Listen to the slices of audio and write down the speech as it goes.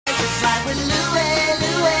Life with Louie,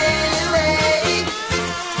 Louie, Louie.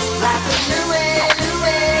 Life with Louie,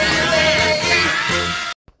 Louie, Louie.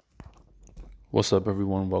 What's up,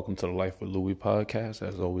 everyone? Welcome to the Life with Louie podcast.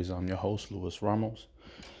 As always, I'm your host, Louis Ramos.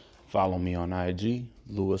 Follow me on IG,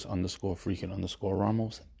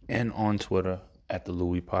 Louis_freaking_Ramos, and on Twitter at the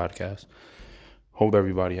Louie Podcast. Hope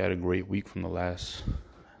everybody had a great week from the last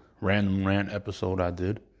random rant episode I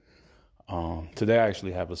did. Today I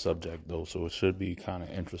actually have a subject though, so it should be kind of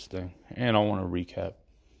interesting. And I want to recap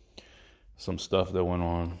some stuff that went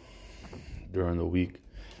on during the week.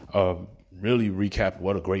 Really recap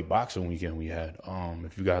what a great boxing weekend we had.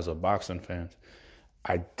 If you guys are boxing fans,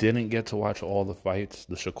 I didn't get to watch all the fights.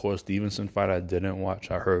 The Shakur Stevenson fight I didn't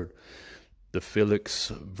watch. I heard the Felix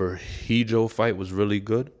Verdejo fight was really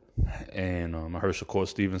good. And I heard Shakur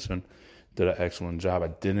Stevenson did an excellent job. I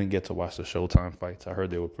didn't get to watch the Showtime fights. I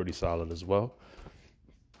heard they were pretty solid as well.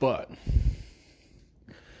 But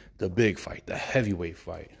the big fight, the heavyweight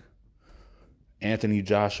fight, Anthony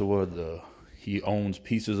Joshua, he owns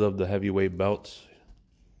pieces of the heavyweight belts.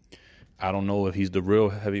 I don't know if he's the real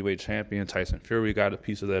heavyweight champion. Tyson Fury got a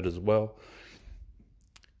piece of that as well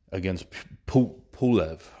against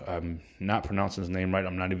Pulev. I'm not pronouncing his name right.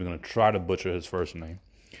 I'm not even going to try to butcher his first name.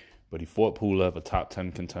 But he fought Pulev, a top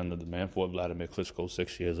 10 contender. The man fought Vladimir Klitschko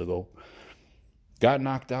 6 years ago. Got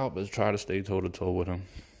knocked out, but tried to stay toe-to-toe with him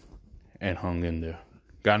and hung in there.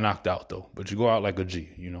 Got knocked out, though. But you go out like a G,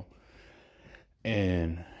 you know.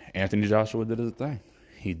 And Anthony Joshua did his thing.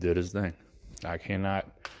 He did his thing. I cannot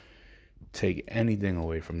take anything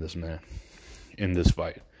away from this man in this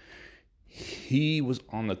fight. He was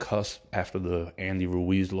on the cusp after the Andy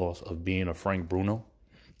Ruiz loss of being a Frank Bruno.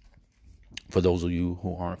 For those of you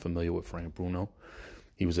who aren't familiar with Frank Bruno,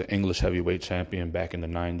 he was an English heavyweight champion back in the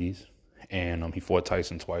 90s. And he fought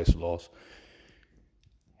Tyson twice, lost.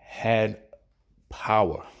 Had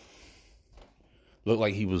power. Looked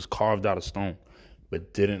like he was carved out of stone,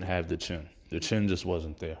 but didn't have the chin. The chin just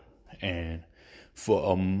wasn't there. And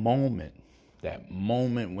for a moment, that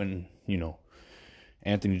moment when,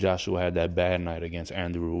 Anthony Joshua had that bad night against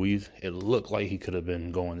Andy Ruiz, it looked like he could have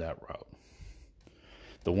been going that route.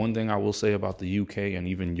 The one thing I will say about the UK and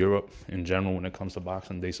even Europe in general when it comes to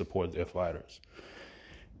boxing, they support their fighters.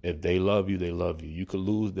 If they love you, they love you. You could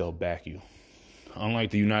lose, they'll back you.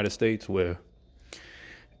 Unlike the United States where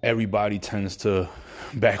everybody tends to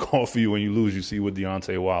back off you when you lose. You see with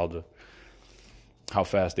Deontay Wilder how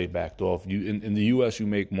fast they backed off. In the U.S., you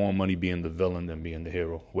make more money being the villain than being the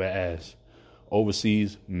hero. Whereas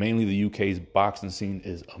overseas, mainly the UK's boxing scene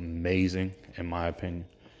is amazing, in my opinion.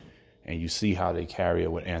 And you see how they carry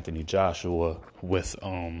it with Anthony Joshua, with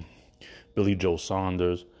Billy Joe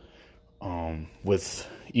Saunders, with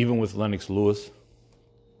Lennox Lewis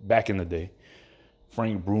back in the day,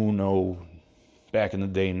 Frank Bruno back in the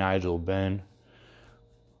day, Nigel Benn,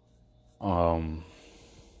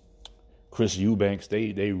 Chris Eubanks.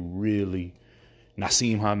 They really,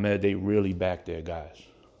 Naseem Hamed, they really back their guys.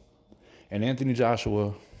 And Anthony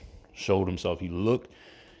Joshua showed himself.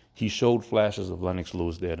 He showed flashes of Lennox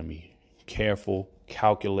Lewis there to me. Careful,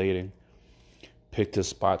 calculating, picked his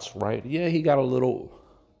spots right. Yeah, he got a little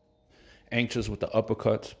anxious with the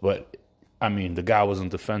uppercuts, but, the guy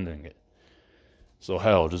wasn't defending it. So,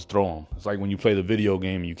 hell, just throw him. It's like when you play the video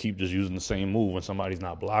game and you keep just using the same move when somebody's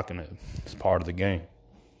not blocking it. It's part of the game.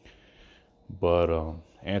 But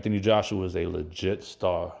Anthony Joshua is a legit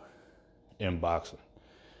star in boxing.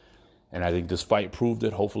 And I think this fight proved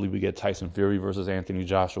it. Hopefully we get Tyson Fury versus Anthony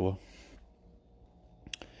Joshua.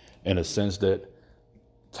 In a sense that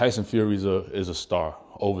Tyson Fury is a star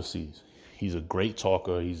overseas. He's a great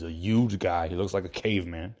talker. He's a huge guy. He looks like a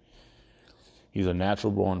caveman. He's a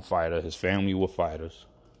natural-born fighter. His family were fighters.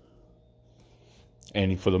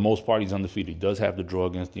 And for the most part, he's undefeated. He does have the draw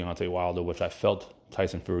against Deontay Wilder, which I felt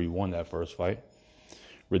Tyson Fury won that first fight.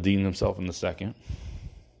 Redeemed himself in the second,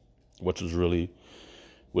 which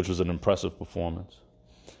was an impressive performance.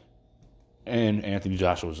 And Anthony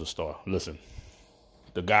Joshua is a star. Listen,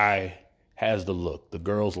 the guy has the look. The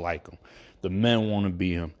girls like him. The men want to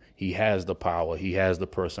be him. He has the power. He has the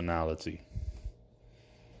personality.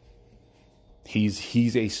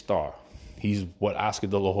 He's a star. He's what Oscar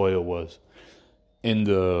De La Hoya was in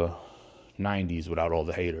the 90s without all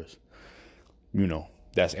the haters.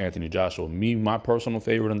 That's Anthony Joshua. My personal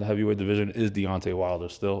favorite in the heavyweight division is Deontay Wilder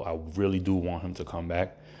still. I really do want him to come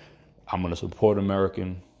back. I'm going to support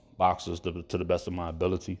American boxers to the best of my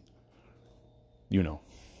ability.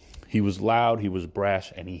 He was loud, he was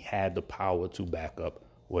brash, and he had the power to back up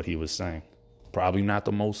what he was saying. Probably not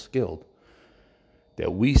the most skilled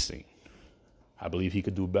that we seen. I believe he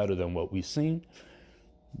could do better than what we've seen,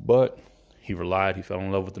 but He relied. He fell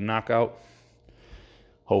in love with the knockout.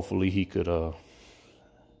 Hopefully he could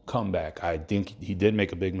come back. I think he did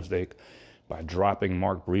make a big mistake by dropping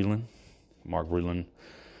Mark Breland. Mark Breland,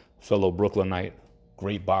 fellow Brooklynite,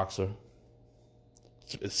 great boxer.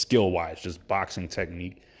 Skill-wise, just boxing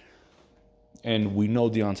technique. And we know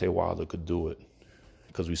Deontay Wilder could do it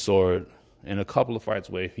because we saw it in a couple of fights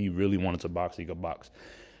where if he really wanted to box, he could box.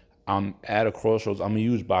 I'm at a crossroads. I'm a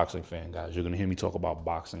huge boxing fan, guys. You're going to hear me talk about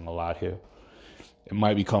boxing a lot here. It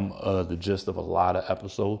might become the gist of a lot of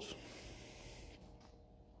episodes,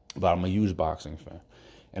 but I'm a huge boxing fan.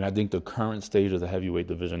 And I think the current stage of the heavyweight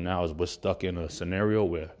division now is we're stuck in a scenario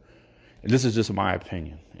where, and this is just my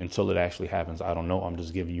opinion, until it actually happens, I don't know, I'm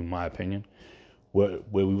just giving you my opinion, where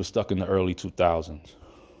we were stuck in the early 2000s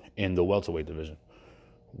in the welterweight division,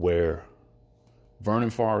 where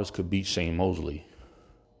Vernon Forrest could beat Shane Mosley,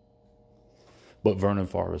 but Vernon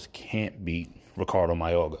Forrest can't beat Ricardo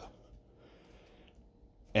Mayorga.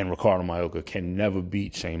 And Ricardo Mayorga can never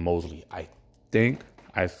beat Shane Mosley. I think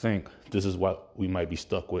this is what we might be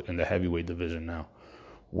stuck with in the heavyweight division now,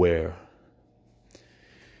 where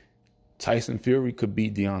Tyson Fury could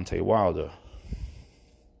beat Deontay Wilder.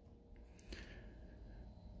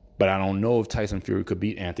 But I don't know if Tyson Fury could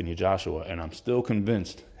beat Anthony Joshua. And I'm still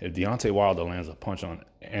convinced if Deontay Wilder lands a punch on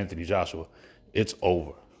Anthony Joshua, it's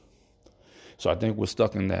over. So I think we're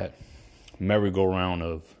stuck in that merry-go-round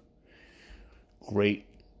of great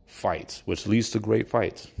fights, which leads to great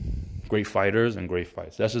fights. Great fighters and great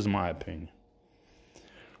fights. That's just my opinion.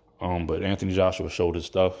 But Anthony Joshua showed his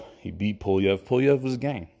stuff. He beat Pulev. Pulev was a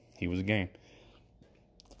game. He was a game.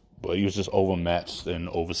 But he was just overmatched and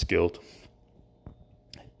overskilled.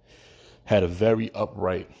 Had a very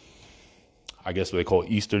upright, I guess what they call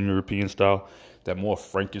Eastern European style, that more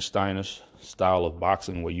Frankensteinish style of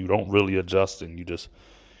boxing where you don't really adjust and you just,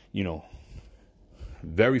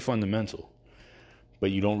 very fundamental.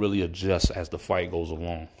 But you don't really adjust as the fight goes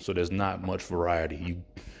along. So there's not much variety.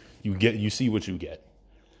 You see what you get.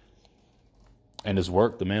 And his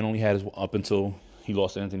work, the man only had up until he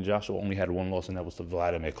lost to Anthony Joshua, only had one loss, and that was to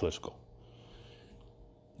Vladimir Klitschko.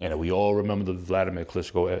 And we all remember the Vladimir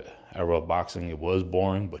Klitschko era of boxing. It was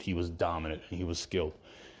boring, but he was dominant and he was skilled.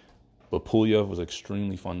 But Pulev was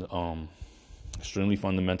extremely fundamental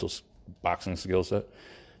boxing skill set.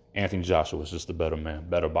 Anthony Joshua was just a better man,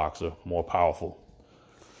 better boxer, more powerful,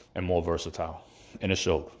 and more versatile. And it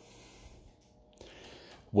showed.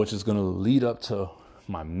 Which is going to lead up to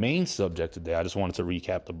my main subject today. I just wanted to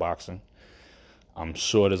recap the boxing. I'm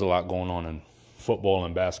sure there's a lot going on in football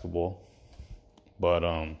and basketball. But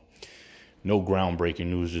no groundbreaking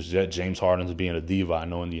news just yet. James Harden's being a diva, I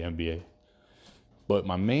know, in the NBA. But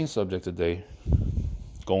my main subject today,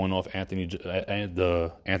 going off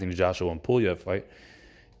the Anthony Joshua and Pulev fight,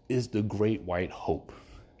 is the Great White Hope.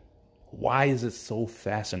 Why is it so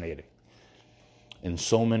fascinating in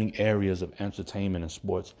so many areas of entertainment and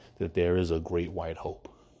sports that there is a Great White Hope?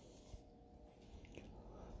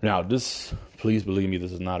 Now, please believe me,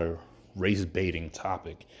 this is not a race-baiting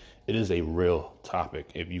topic. It is a real topic.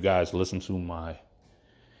 If you guys listen to my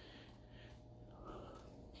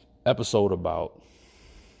episode about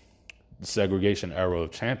the segregation era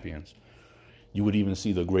of champions, you would even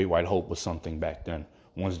see the Great White Hope was something back then,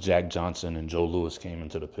 once Jack Johnson and Joe Louis came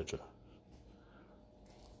into the picture.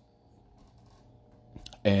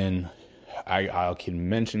 And I can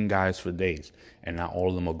mention guys for days, and not all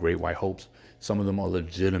of them are Great White Hopes. Some of them are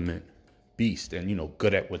legitimate beasts and,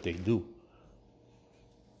 good at what they do.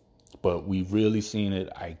 But we've really seen it.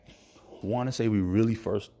 I want to say we really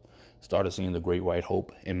first started seeing the Great White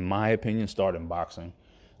Hope, in my opinion, start in boxing.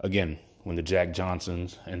 Again, when the Jack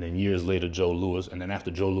Johnsons, and then years later, Joe Louis, and then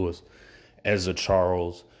after Joe Louis, Ezra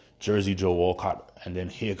Charles, Jersey Joe Walcott, and then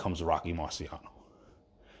here comes Rocky Marciano.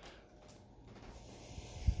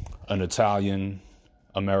 An Italian,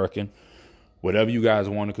 American, whatever you guys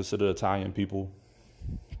want to consider Italian people,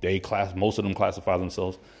 most of them classify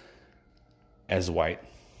themselves as white.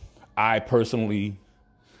 I personally,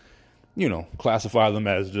 classify them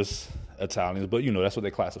as just Italians, but that's what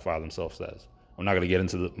they classify themselves as. I'm not going to get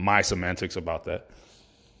into my semantics about that.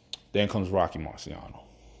 Then comes Rocky Marciano,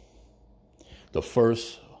 the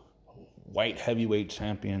first white heavyweight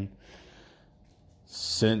champion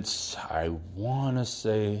since, I want to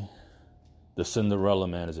say, the Cinderella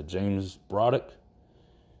Man. Is it James Broderick?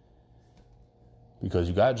 Because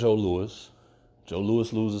you got Joe Louis. Joe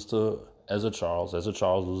Louis loses to Ezra Charles. Ezra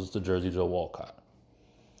Charles loses to Jersey Joe Walcott.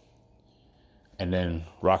 And then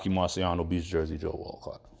Rocky Marciano beats Jersey Joe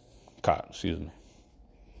Walcott.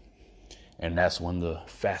 And that's when the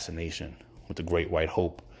fascination with the Great White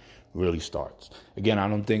Hope really starts. Again, I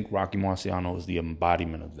don't think Rocky Marciano is the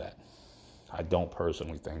embodiment of that. I don't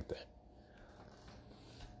personally think that.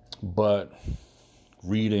 But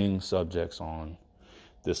reading subjects on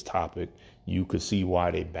this topic, you could see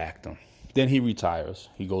why they backed him. Then he retires.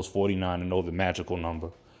 He goes 49-0, the magical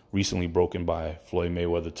number, recently broken by Floyd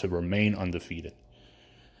Mayweather to remain undefeated.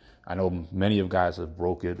 I know many of guys have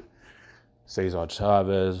broke it. Cesar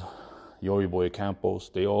Chavez, Yori Boy Campos,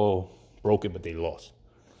 they all broke it, but they lost.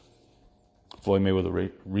 Floyd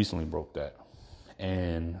Mayweather recently broke that.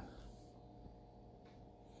 And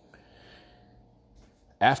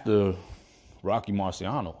after Rocky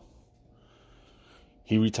Marciano,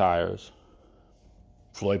 he retires.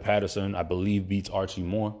 Floyd Patterson, I believe, beats Archie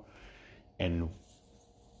Moore. And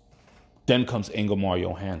then comes Ingemar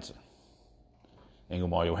Johansson.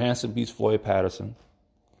 Ingemar Johansson beats Floyd Patterson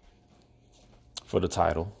for the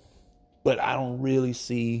title. But I don't really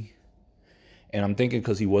see, and I'm thinking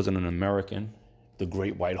because he wasn't an American, the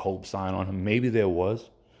Great White Hope sign on him. Maybe there was.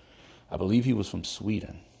 I believe he was from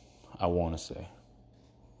Sweden, I want to say.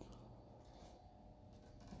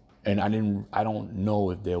 And I don't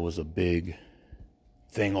know if there was a big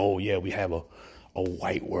thing, oh yeah, we have a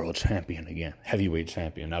white world champion again, heavyweight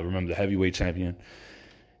champion. Now remember, the heavyweight champion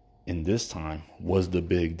in this time was the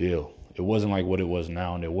big deal. It wasn't like what it was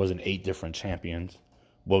now, and there wasn't 8 different champions.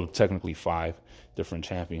 Well, technically 5 different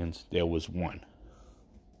champions. There was one.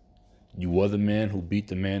 You were the man who beat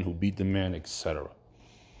the man who beat the man, etc.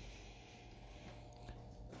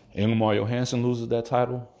 Ingemar Johansson loses that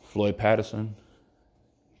title. Floyd Patterson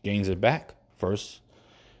gains it back. First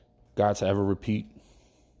guy to ever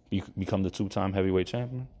become the 2-time heavyweight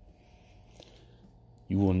champion.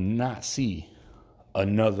 You will not see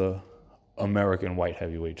another American white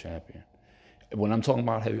heavyweight champion. When I'm talking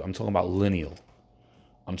about heavy, I'm talking about lineal.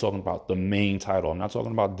 I'm talking about the main title. I'm not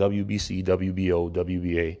talking about WBC, WBO,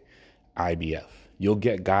 WBA, IBF. You'll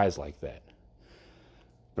get guys like that.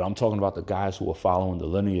 But I'm talking about the guys who are following the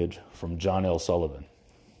lineage from John L. Sullivan.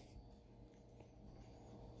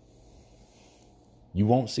 You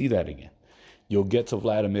won't see that again. You'll get to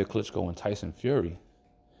Vladimir Klitschko and Tyson Fury,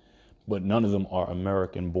 but none of them are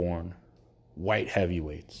American-born white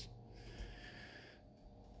heavyweights.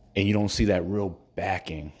 And you don't see that real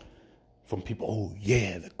backing from people. Oh,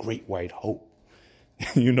 yeah, the Great White Hope.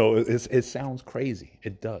 It sounds crazy.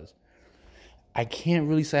 It does. I can't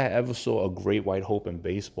really say I ever saw a Great White Hope in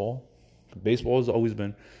baseball. Baseball has always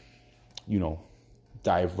been,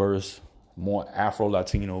 diverse, more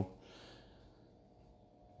Afro-Latino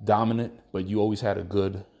dominant, but you always had a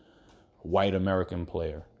good white American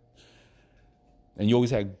player. And you always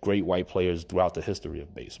had great white players throughout the history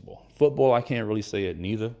of baseball. Football, I can't really say it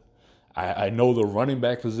neither. I know the running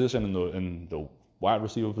back position and the wide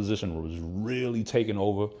receiver position was really taken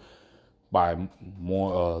over by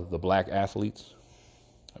more the black athletes.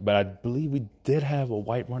 But I believe we did have a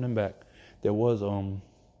white running back. There was on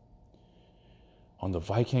the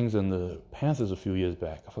Vikings and the Panthers a few years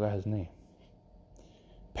back. I forgot his name.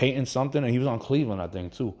 Peyton something, and he was on Cleveland, I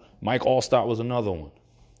think, too. Mike Allstott was another one.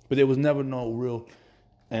 But there was never no real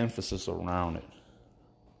emphasis around it.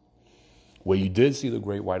 Where you did see the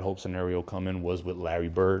Great White Hope scenario come in was with Larry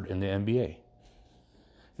Bird in the NBA.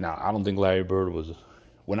 Now, I don't think Larry Bird was...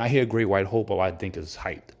 When I hear Great White Hope, all I think is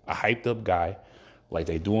hyped. A hyped up guy, like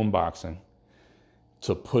they do in boxing,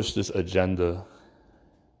 to push this agenda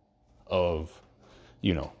of,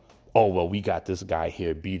 oh, well, we got this guy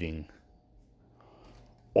here beating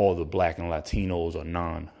all the black and Latinos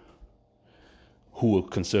or who are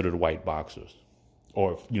considered white boxers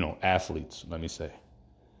or, athletes, let me say.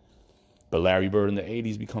 But Larry Bird in the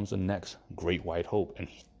 80s becomes the next Great White Hope. And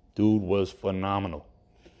dude was phenomenal.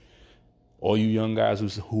 All you young guys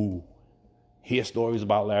who hear stories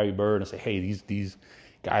about Larry Bird and say, hey, these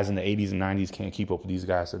guys in the 80s and 90s can't keep up with these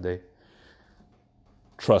guys today.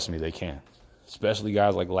 Trust me, they can. Especially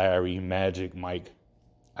guys like Larry, Magic, Mike,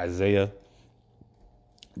 Isaiah,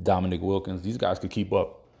 Dominic Wilkins. These guys could keep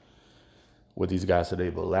up with these guys today,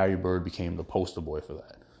 but Larry Bird became the poster boy for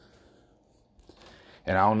that.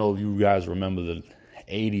 And I don't know if you guys remember the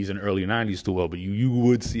 80s and early 90s too well, but you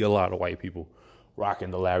would see a lot of white people rocking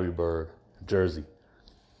the Larry Bird jersey.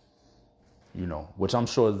 Which I'm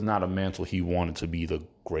sure is not a mantle he wanted to be the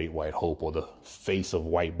Great White Hope or the face of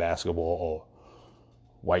white basketball or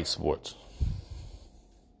white sports.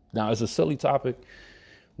 Now, it's a silly topic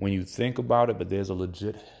when you think about it, but there's a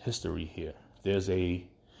legit history here. There's a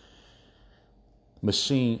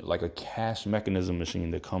machine, like a cash mechanism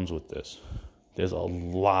machine that comes with this. There's a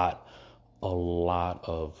lot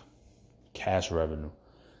of cash revenue.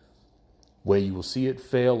 Where you will see it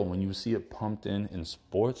fail or when you see it pumped in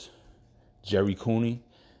sports, Jerry Cooney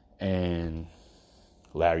and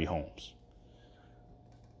Larry Holmes.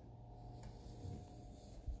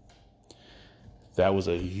 That was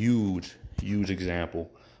a huge, huge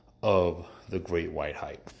example of the Great White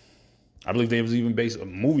Hype. I believe there was even a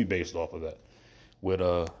movie based off of that with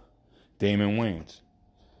Damon Wayans.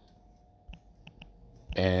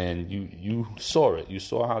 And you saw it. You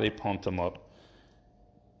saw how they pumped him up.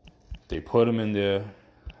 They put him in there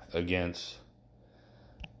against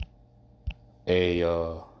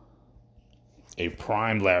a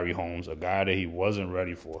prime Larry Holmes, a guy that he wasn't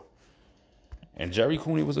ready for. And Jerry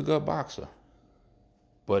Cooney was a good boxer,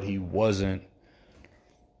 but he wasn't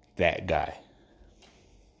that guy.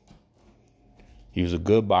 He was a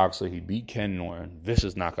good boxer. He beat Ken Norton,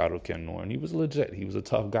 vicious knockout of Ken Norton. He was legit. He was a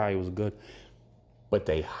tough guy. He was good. But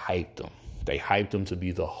they hyped him. They hyped him to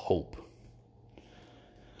be the hope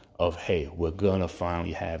of, hey, we're going to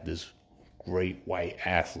finally have this great white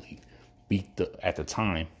athlete beat, at the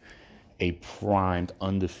time, a primed,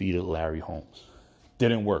 undefeated Larry Holmes.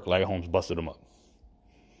 Didn't work. Larry Holmes busted him up.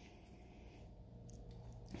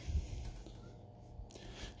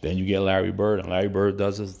 Then you get Larry Bird, and Larry Bird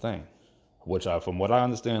does his thing. Which, from what I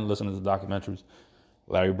understand, listening to the documentaries,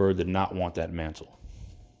 Larry Bird did not want that mantle.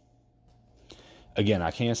 Again, I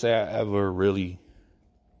can't say I ever really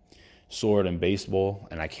saw it in baseball,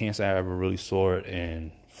 and I can't say I ever really saw it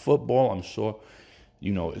in football. I'm sure,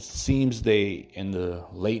 it seems in the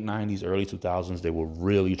late 90s, early 2000s, they were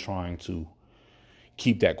really trying to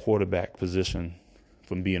keep that quarterback position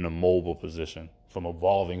from being a mobile position, from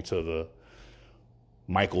evolving to the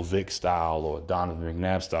Michael Vick style or Donovan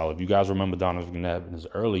McNabb style. If you guys remember Donovan McNabb in his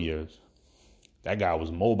early years, that guy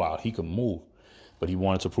was mobile. He could move, but he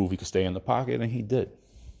wanted to prove he could stay in the pocket, and he did.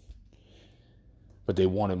 But they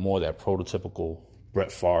wanted more of that prototypical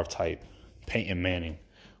Brett Favre type, Peyton Manning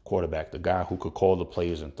quarterback, the guy who could call the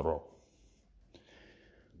plays and throw.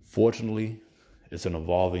 Fortunately, it's an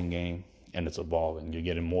evolving game, and it's evolving. You're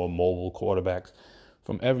getting more mobile quarterbacks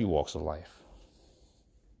from every walks of life.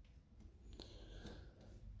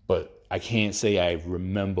 But I can't say I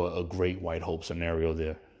remember a great white hope scenario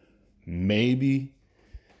there. Maybe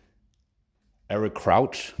Eric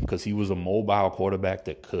Crouch, because he was a mobile quarterback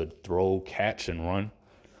that could throw, catch, and run.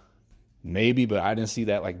 Maybe, but I didn't see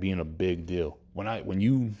that like being a big deal. When I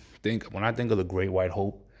think of the Great White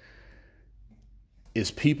Hope,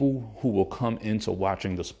 it's people who will come into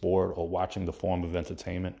watching the sport or watching the form of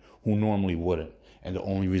entertainment who normally wouldn't. And the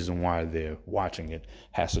only reason why they're watching it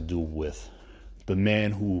has to do with the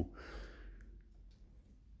man who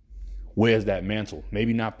wears that mantle.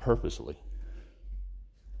 Maybe not purposely.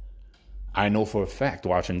 I know for a fact,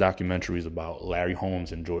 watching documentaries about Larry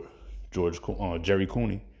Holmes and Jerry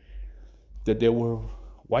Cooney, that there were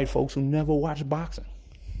white folks who never watched boxing,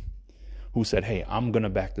 who said, hey, I'm going to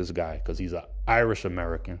back this guy because he's an Irish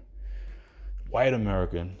American, white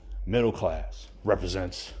American, middle class,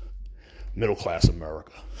 represents middle class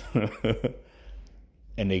America.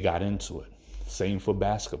 And they got into it. Same for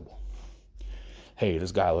basketball. Hey,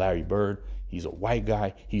 this guy Larry Bird, he's a white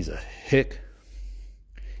guy, he's a hick.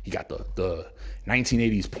 He got the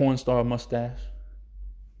 1980s porn star mustache.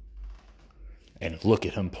 And look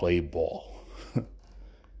at him play ball.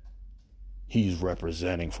 He's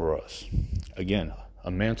representing for us. Again,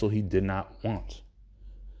 a mantle he did not want.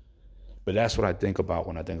 But that's what I think about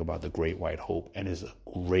when I think about the Great White Hope, and it's a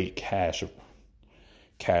great cash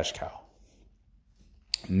cow.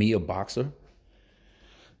 Me, a boxer,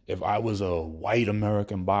 if I was a white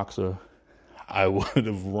American boxer, I would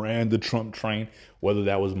have ran the Trump train, whether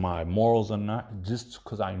that was my morals or not, just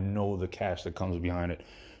because I know the cash that comes behind it.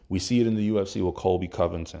 We see it in the UFC with Colby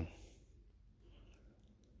Covington,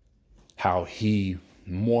 how he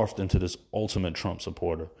morphed into this ultimate Trump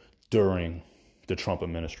supporter during the Trump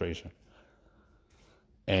administration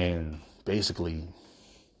and basically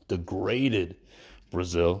degraded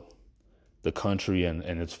Brazil, the country and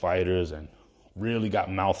its fighters, and really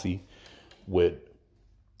got mouthy with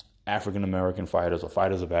African-American fighters or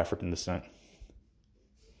fighters of African descent,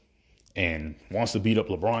 and wants to beat up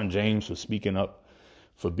LeBron James for speaking up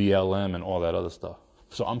for BLM and all that other stuff.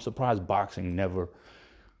 So I'm surprised boxing never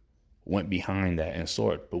went behind that and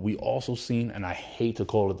saw it. But we also seen, and I hate to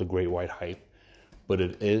call it the Great White Hype, but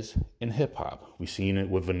it is in hip-hop. We've seen it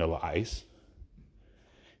with Vanilla Ice.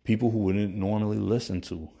 People who wouldn't normally listen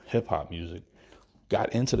to hip-hop music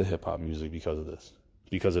got into the hip-hop music because of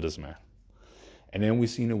this man. And then we've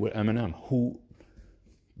seen it with Eminem, who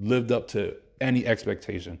lived up to any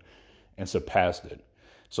expectation and surpassed it.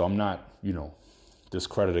 So I'm not,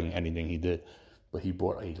 discrediting anything he did, but he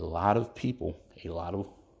brought a lot of people, a lot of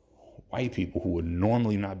white people who would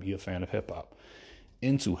normally not be a fan of hip-hop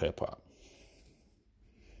into hip-hop.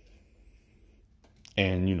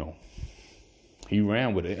 And, he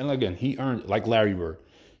ran with it. And again, he earned, like Larry Bird,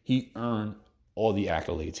 he earned all the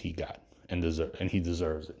accolades he got and he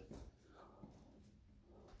deserves it.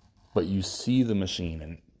 But you see the machine,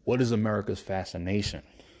 and what is America's fascination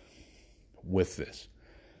with this?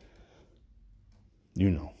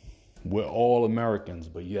 We're all Americans,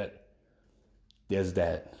 but yet there's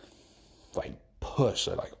that like push,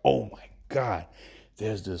 like, oh my God,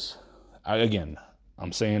 there's this.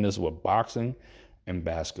 I'm saying this with boxing and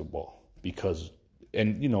basketball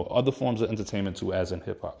and other forms of entertainment too, as in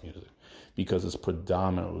hip hop music, because it's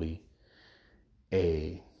predominantly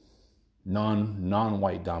a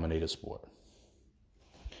non-white dominated sport.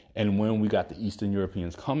 And when we got the Eastern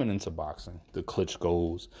Europeans coming into boxing, the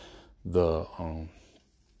Klitschko's, the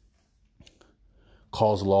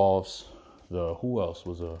Kozlovs, who else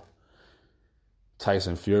was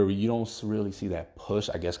Tyson Fury, you don't really see that push,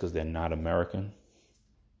 I guess because they're not American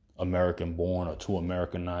born or too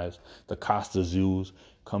Americanized. The Costa Zoos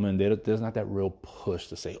come in, there's not that real push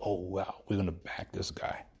to say, oh wow, we're going to back this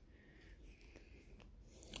guy.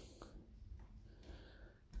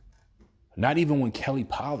 Not even when Kelly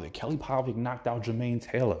Povic knocked out Jermaine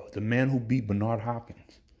Taylor, the man who beat Bernard Hopkins.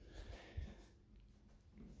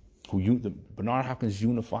 Bernard Hopkins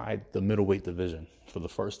unified the middleweight division for the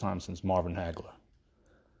first time since Marvin Hagler.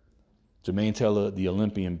 Jermaine Taylor, the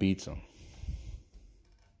Olympian, beats him.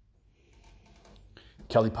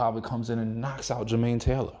 Kelly Povic comes in and knocks out Jermaine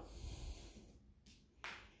Taylor.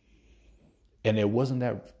 And there wasn't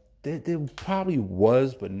that. There probably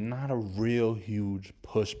was, but not a real huge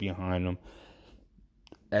push behind them,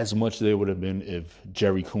 as much as there would have been if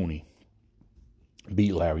Jerry Cooney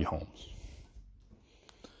beat Larry Holmes.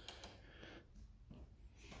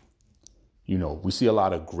 We see a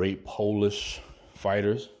lot of great Polish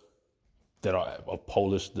fighters that are of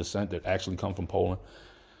Polish descent that actually come from Poland.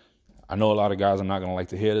 I know a lot of guys are not going to like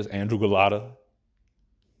to hear this. Andrew Golota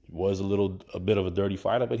was a bit of a dirty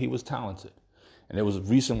fighter, but he was talented. And there was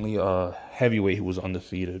recently a heavyweight who was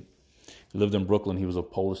undefeated. He lived in Brooklyn. He was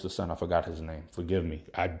of Polish descent. I forgot his name. Forgive me.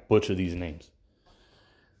 I butcher these names.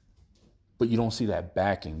 But you don't see that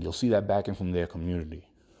backing. You'll see that backing from their community.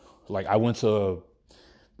 Like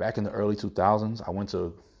back in the early 2000s, I went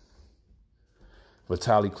to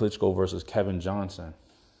Vitaly Klitschko versus Kevin Johnson.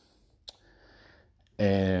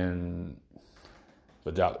 And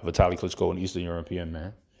Vitaly Klitschko, an Eastern European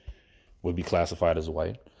man, would be classified as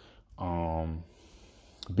white.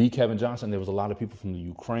 Beat Kevin Johnson. There was a lot of people from the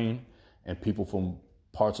Ukraine and people from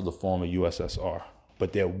parts of the former USSR,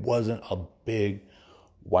 but there wasn't a big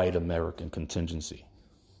white American contingency.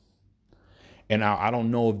 And I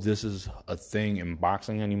don't know if this is a thing in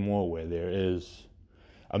boxing anymore, where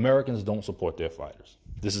Americans don't support their fighters.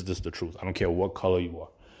 This is just the truth. I don't care what color you are.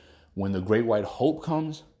 When the great white hope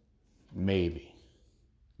comes, maybe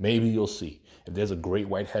you'll see. If there's a great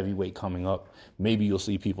white heavyweight coming up, maybe you'll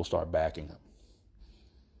see people start backing him.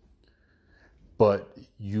 But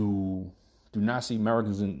you do not see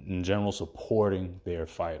Americans in general supporting their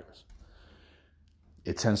fighters.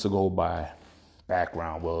 It tends to go by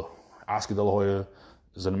background. Well, Oscar De La Hoya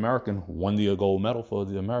is an American, won the gold medal for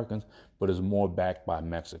the Americans, but is more backed by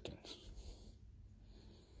Mexicans.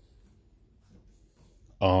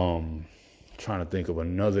 Trying to think of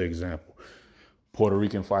another example. Puerto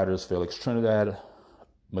Rican fighters, Felix Trinidad,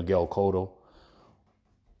 Miguel Cotto.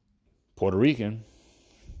 Puerto Rican,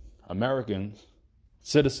 Americans,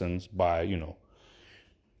 citizens by,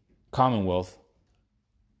 Commonwealth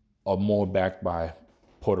are more backed by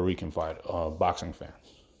Puerto Rican boxing fans.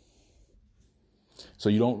 So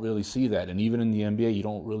you don't really see that. And even in the NBA, you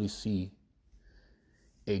don't really see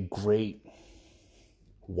a great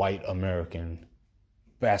white American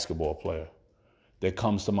basketball player that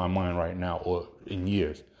comes to my mind right now or in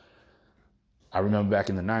years. I remember back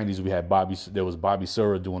in the 90s, there was Bobby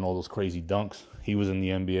Sura doing all those crazy dunks. He was in the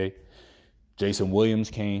NBA. Jason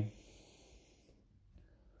Williams came.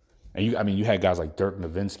 And you had guys like Dirk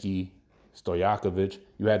Nowitzki, Stojakovic.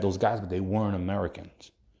 You had those guys, but they weren't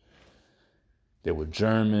Americans. They were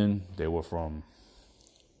German. They were from,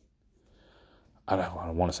 I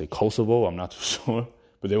don't want to say Kosovo. I'm not too sure.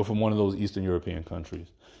 But they were from one of those Eastern European countries.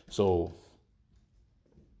 So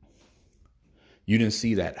you didn't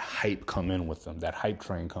see that hype come in with them, that hype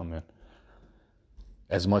train come in,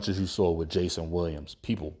 as much as you saw with Jason Williams.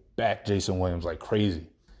 People backed Jason Williams like crazy.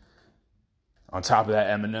 On top of that,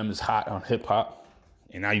 Eminem is hot on hip-hop.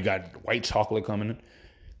 And now you got White Chocolate coming in.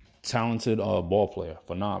 Talented ball player,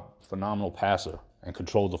 phenomenal passer, and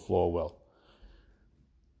controlled the floor well.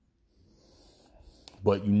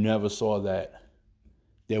 But you never saw that.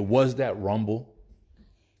 There was that rumble.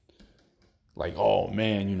 Like, oh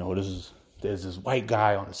man, there's this white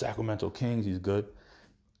guy on the Sacramento Kings. He's good.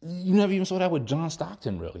 You never even saw that with John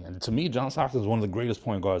Stockton, really. And to me, John Stockton is one of the greatest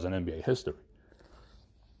point guards in NBA history.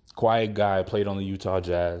 Quiet guy, played on the Utah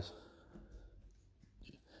Jazz.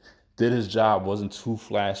 Did his job, wasn't too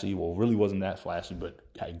flashy. Well, really wasn't that flashy, but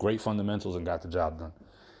had great fundamentals and got the job done.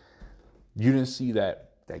 You didn't see that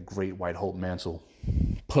great white hope mantle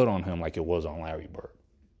put on him like it was on Larry Bird.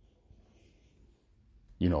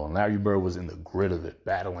 You know, and Larry Bird was in the grit of it,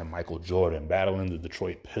 battling Michael Jordan, battling the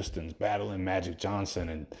Detroit Pistons, battling Magic Johnson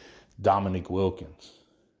and Dominique Wilkins.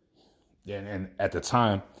 And at the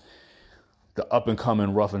time, the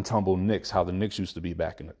up-and-coming rough and tumble Knicks, how the Knicks used to be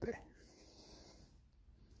back in the day.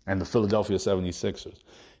 And the Philadelphia 76ers.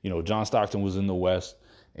 You know, John Stockton was in the West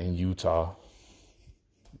and Utah,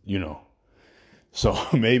 you know. So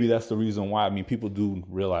maybe that's the reason why. I mean, people do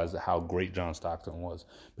realize how great John Stockton was.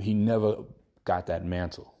 But he never got that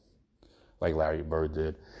mantle like Larry Bird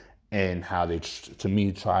did. And how they, to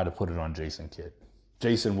me, try to put it on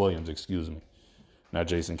Jason Williams, excuse me. Not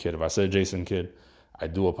Jason Kidd. If I said Jason Kidd, I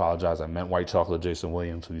do apologize. I meant White Chocolate Jason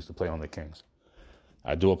Williams, who used to play on the Kings.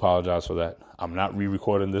 I do apologize for that. I'm not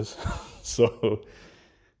re-recording this, so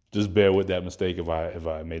just bear with that mistake if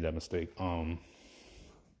I made that mistake.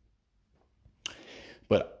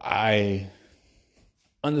 But I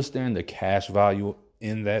understand the cash value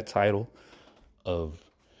in that title of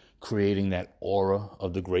creating that aura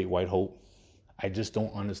of the Great White Hope. I just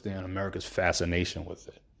don't understand America's fascination with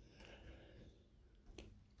it.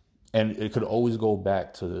 And it could always go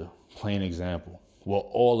back to the plain example. We're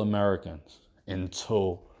all Americans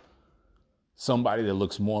until somebody that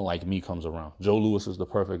looks more like me comes around. Joe Louis is the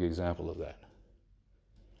perfect example of that.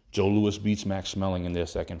 Joe Louis beats Max Schmeling in their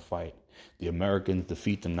second fight. The Americans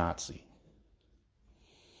defeat the Nazi.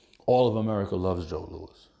 All of America loves Joe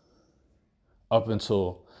Louis. Up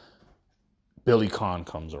until Billy Conn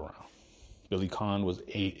comes around. Billy Conn was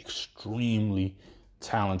an extremely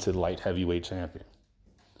talented light heavyweight champion.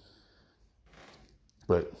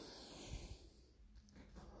 But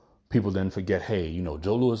people then forget, hey, you know,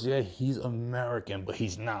 Joe Louis, yeah, he's American, but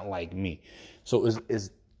he's not like me. So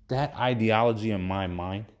is that ideology in my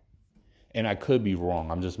mind? And I could be wrong.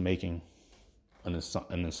 I'm just making an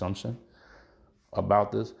assumption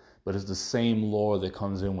about this. But it's the same law that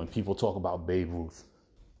comes in when people talk about Babe Ruth.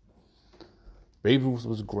 Babe Ruth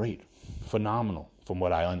was great, phenomenal, from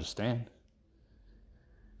what I understand.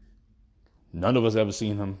 None of us ever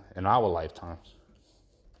seen him in our lifetimes.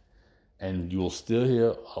 And you'll still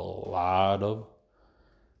hear a lot of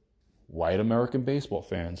white American baseball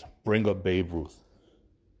fans bring up Babe Ruth.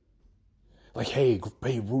 Like, hey,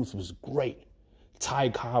 Babe Ruth was great. Ty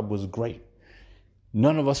Cobb was great.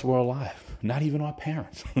 None of us were alive, not even our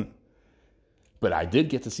parents. But I did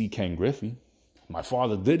get to see Ken Griffey. My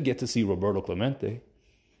father did get to see Roberto Clemente.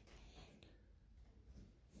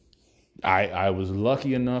 I was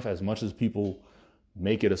lucky enough, as much as people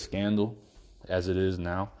make it a scandal, as it is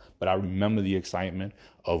now, but I remember the excitement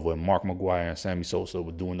of when Mark McGwire and Sammy Sosa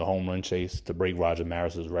were doing the home run chase to break Roger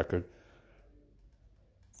Maris's record.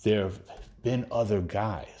 There have been other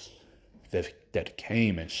guys that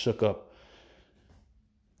came and shook up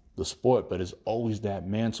the sport, but it's always that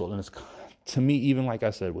mantle. And it's, to me, even like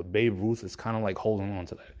I said, with Babe Ruth, it's kind of like holding on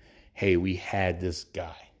to that. Hey, we had this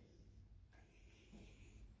guy.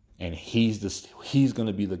 And he's going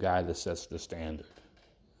to be the guy that sets the standard.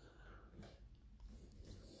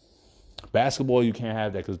 Basketball, you can't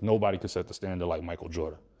have that because nobody can set the standard like Michael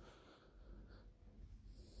Jordan.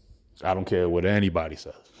 I don't care what anybody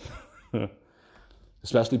says.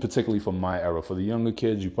 Especially particularly for my era. For the younger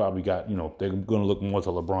kids, you probably got, you know, they're going to look more to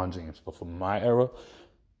LeBron James. But for my era,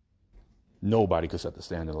 nobody could set the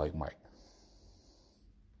standard like Mike.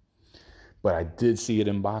 But I did see it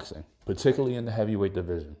in boxing, particularly in the heavyweight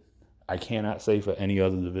division. I cannot say for any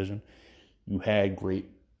other division. You had great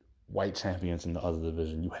white champions in the other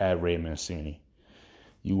division. You had Ray Mancini.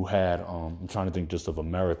 You had, I'm trying to think just of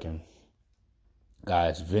American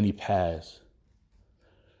guys, Vinny Paz.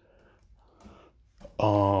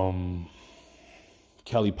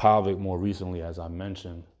 Kelly Pavic more recently, as I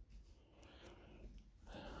mentioned.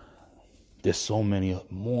 There's so many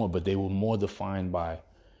more, but they were more defined by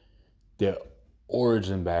their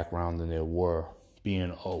origin background than they were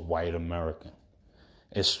being a white American.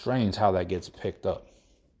 It's strange how that gets picked up.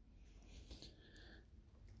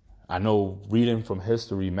 I know, reading from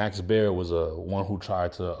history, Max Baer was one who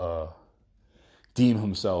tried to deem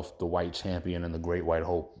himself the white champion and the Great White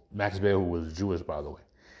Hope. Max Baer, who was Jewish, by the way,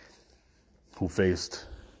 who faced,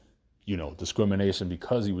 you know, discrimination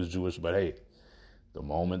because he was Jewish. But hey, the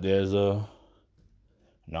moment there's a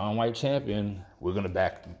non-white champion, we're gonna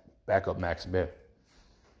back up Max Baer.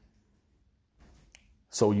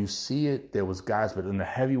 So you see it, there was guys, but in the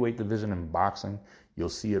heavyweight division in boxing, you'll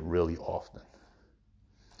see it really often.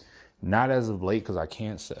 Not as of late, because I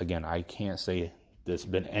can't say there's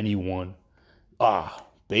been anyone.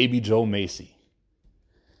 Baby Joe Macy,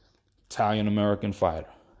 Italian-American fighter.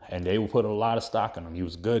 And they would put a lot of stock in him. He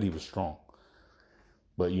was good, he was strong.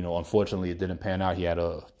 But, unfortunately, it didn't pan out. He had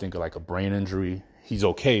a brain injury. He's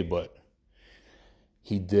okay, but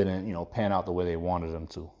he didn't, pan out the way they wanted him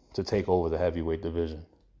to take over the heavyweight division.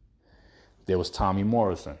 There was Tommy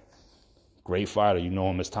Morrison, great fighter. You know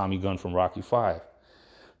him as Tommy Gunn from Rocky V.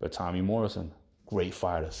 But Tommy Morrison, great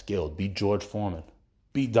fighter, skilled, beat George Foreman,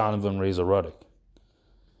 beat Donovan Razor Ruddock.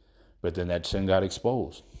 But then that chin got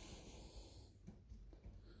exposed.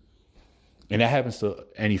 And that happens to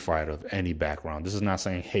any fighter of any background. This is not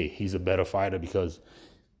saying, hey, he's a better fighter because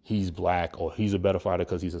he's black or he's a better fighter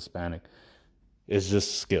because he's Hispanic. It's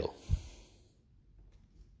just skill.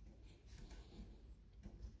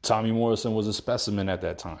 Tommy Morrison was a specimen at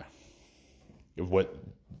that time. What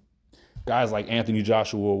guys like Anthony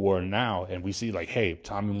Joshua were now, and we see hey,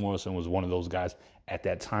 Tommy Morrison was one of those guys at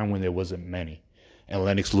that time when there wasn't many. And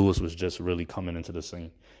Lennox Lewis was just really coming into the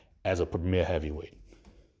scene as a premier heavyweight.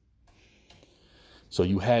 So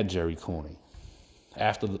you had Jerry Cooney.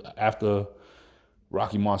 After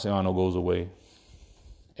Rocky Marciano goes away,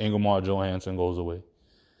 Ingemar Johansson goes away,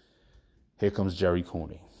 here comes Jerry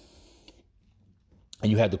Cooney. And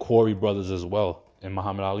you had the Corey brothers as well in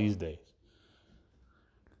Muhammad Ali's days.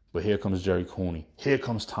 But here comes Jerry Cooney. Here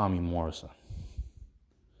comes Tommy Morrison.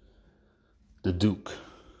 The Duke.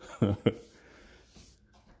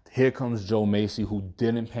 Here comes Joe Macy, who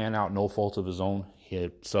didn't pan out, no fault of his own. He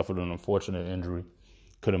had suffered an unfortunate injury.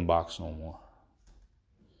 Couldn't box no more.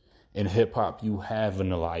 In hip-hop, you have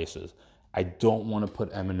Vanilla Ices. I don't want to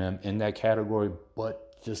put Eminem in that category,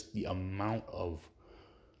 but just the amount of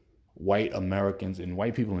white Americans and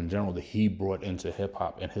white people in general that he brought into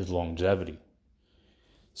hip-hop and his longevity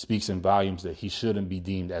speaks in volumes that he shouldn't be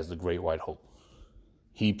deemed as the great white hope.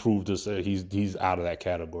 He proved us that he's out of that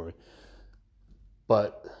category.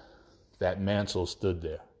 But that mantle stood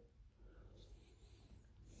there.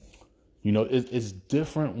 It's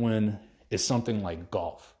different when it's something like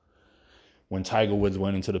golf. When Tiger Woods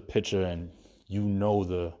went into the picture and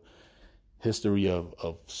the history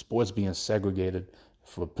of sports being segregated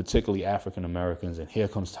for particularly African Americans, and here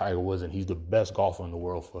comes Tiger Woods and he's the best golfer in the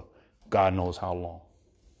world for God knows how long.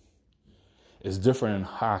 It's different in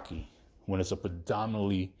hockey when it's a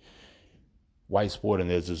predominantly white sport and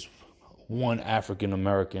there's this one African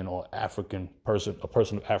American or African person, a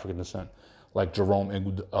person of African descent, like Jerome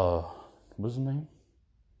what's his name?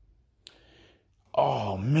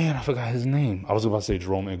 Oh man, I forgot his name. I was about to say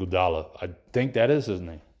Jerome Iguodala. I think that is his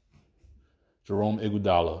name. Jerome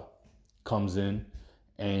Iguodala comes in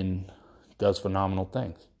and does phenomenal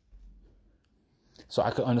things. So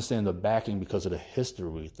I could understand the backing because of the history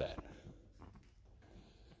with that.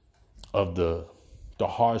 Of the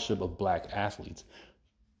hardship of black athletes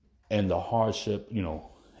and the hardship,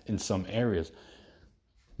 in some areas.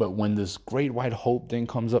 But when this great white hope thing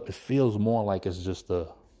comes up, it feels more like it's just a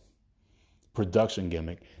production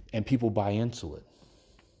gimmick and people buy into it.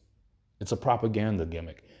 It's a propaganda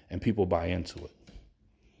gimmick and people buy into it.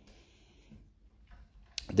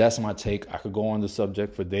 That's my take. I could go on the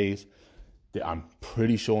subject for days. I'm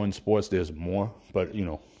pretty sure in sports there's more, but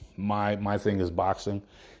my thing is boxing,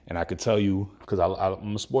 and I could tell you because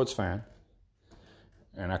I'm a sports fan,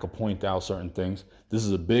 and I could point out certain things. This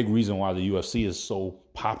is a big reason why the UFC is so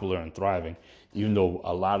popular and thriving, even though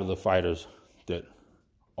a lot of the fighters that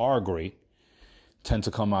are great tend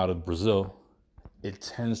to come out of Brazil. It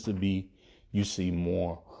tends to be you see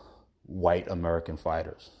more white American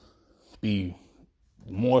fighters be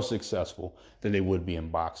more successful than they would be in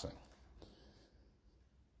boxing.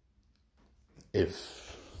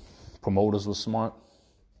 If promoters were smart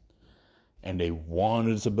and they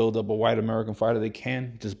wanted to build up a white American fighter, they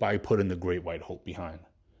can just by putting the great white hope behind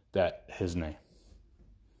his name.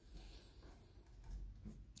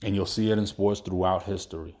 And you'll see it in sports throughout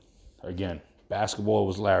history. Again, basketball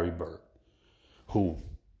was Larry Bird, who,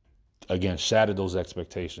 again, shattered those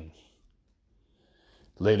expectations.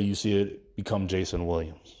 Later, you see it become Jason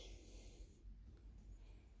Williams.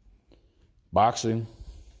 Boxing,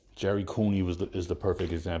 Jerry Cooney is the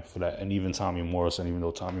perfect example for that. And even Tommy Morrison, even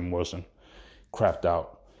though Tommy Morrison crapped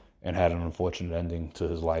out and had an unfortunate ending to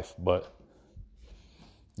his life. But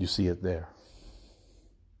you see it there.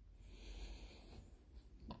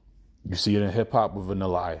 You see it in hip-hop with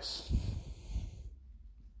Vanilla Ice.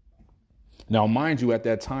 Now, mind you, at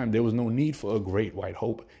that time, there was no need for a great white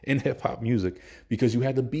hope in hip-hop music because you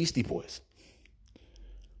had the Beastie Boys.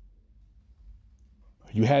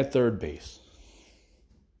 You had third base.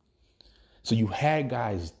 So you had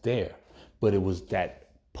guys there, but it was that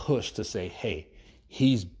push to say, hey,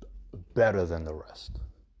 he's better than the rest.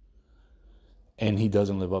 And he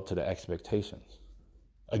doesn't live up to the expectations.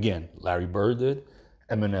 Again, Larry Bird did,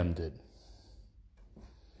 Eminem did.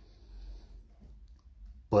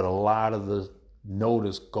 But a lot of the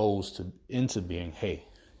notice goes into being, hey,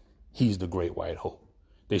 he's the great white hope.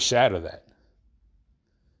 They shatter that.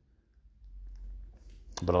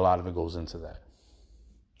 But a lot of it goes into that.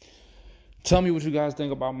 Tell me what you guys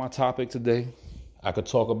think about my topic today. I could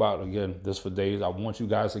talk about, again, this for days. I want you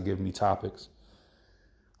guys to give me topics.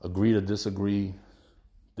 Agree to disagree.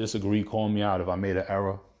 Disagree, call me out if I made an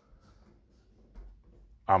error.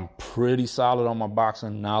 I'm pretty solid on my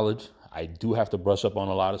boxing knowledge. I do have to brush up on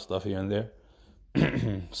a lot of stuff here and there.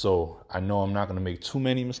 So I know I'm not going to make too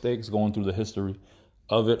many mistakes going through the history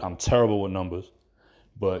of it. I'm terrible with numbers.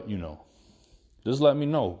 But, just let me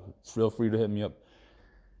know. Feel free to hit me up.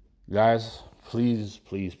 Guys, please,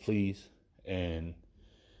 please, please. And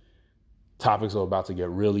topics are about to get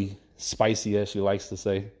really spicy, as she likes to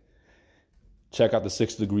say. Check out the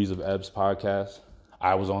 6 Degrees of Ebbs podcast.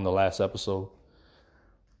 I was on the last episode.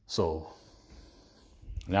 So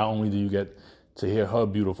not only do you get to hear her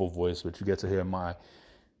beautiful voice, but you get to hear my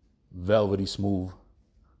velvety smooth,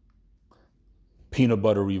 peanut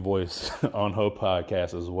buttery voice on her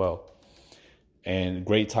podcast as well. And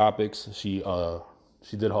great topics. She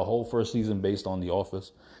did her whole first season based on The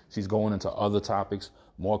Office. She's going into other topics,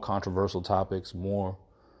 more controversial topics, more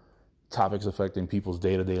topics affecting people's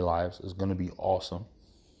day-to-day lives. It's going to be awesome.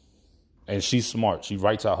 And she's smart. She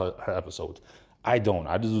writes out her episodes. I don't.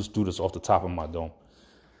 I just do this off the top of my dome.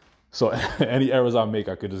 So any errors I make,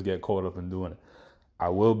 I could just get caught up in doing it. I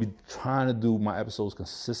will be trying to do my episodes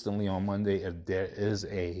consistently on Monday. If there is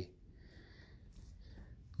a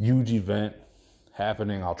huge event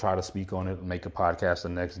happening, I'll try to speak on it and make a podcast the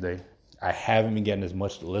next day. I haven't been getting as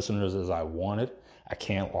much listeners as I wanted. I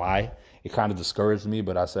can't lie. It kind of discouraged me,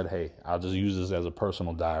 but I said, hey, I'll just use this as a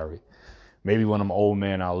personal diary. Maybe when I'm an old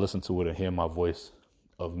man, I'll listen to it and hear my voice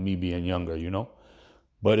of me being younger,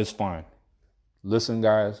 But it's fine. Listen,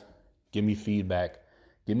 guys, give me feedback.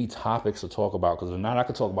 Give me topics to talk about, because if not, I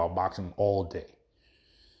could talk about boxing all day.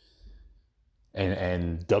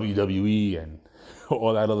 And WWE and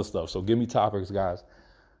all that other stuff. So give me topics, guys.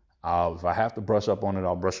 If I have to brush up on it,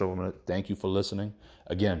 I'll brush up on it. Thank you for listening.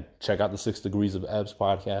 Again, check out the 6 Degrees of Ebbs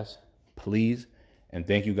podcast, please. And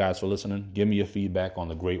thank you guys for listening. Give me your feedback on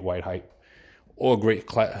the great white hype or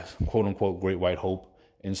quote unquote great white hope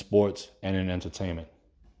in sports and in entertainment.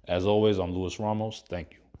 As always, I'm Luis Ramos.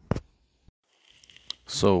 Thank you.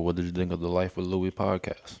 So, what did you think of the Life with Louis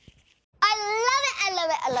podcast?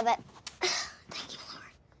 I love it. Thank you,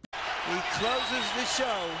 Lord. He closes the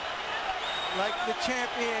show like the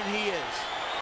champion he is.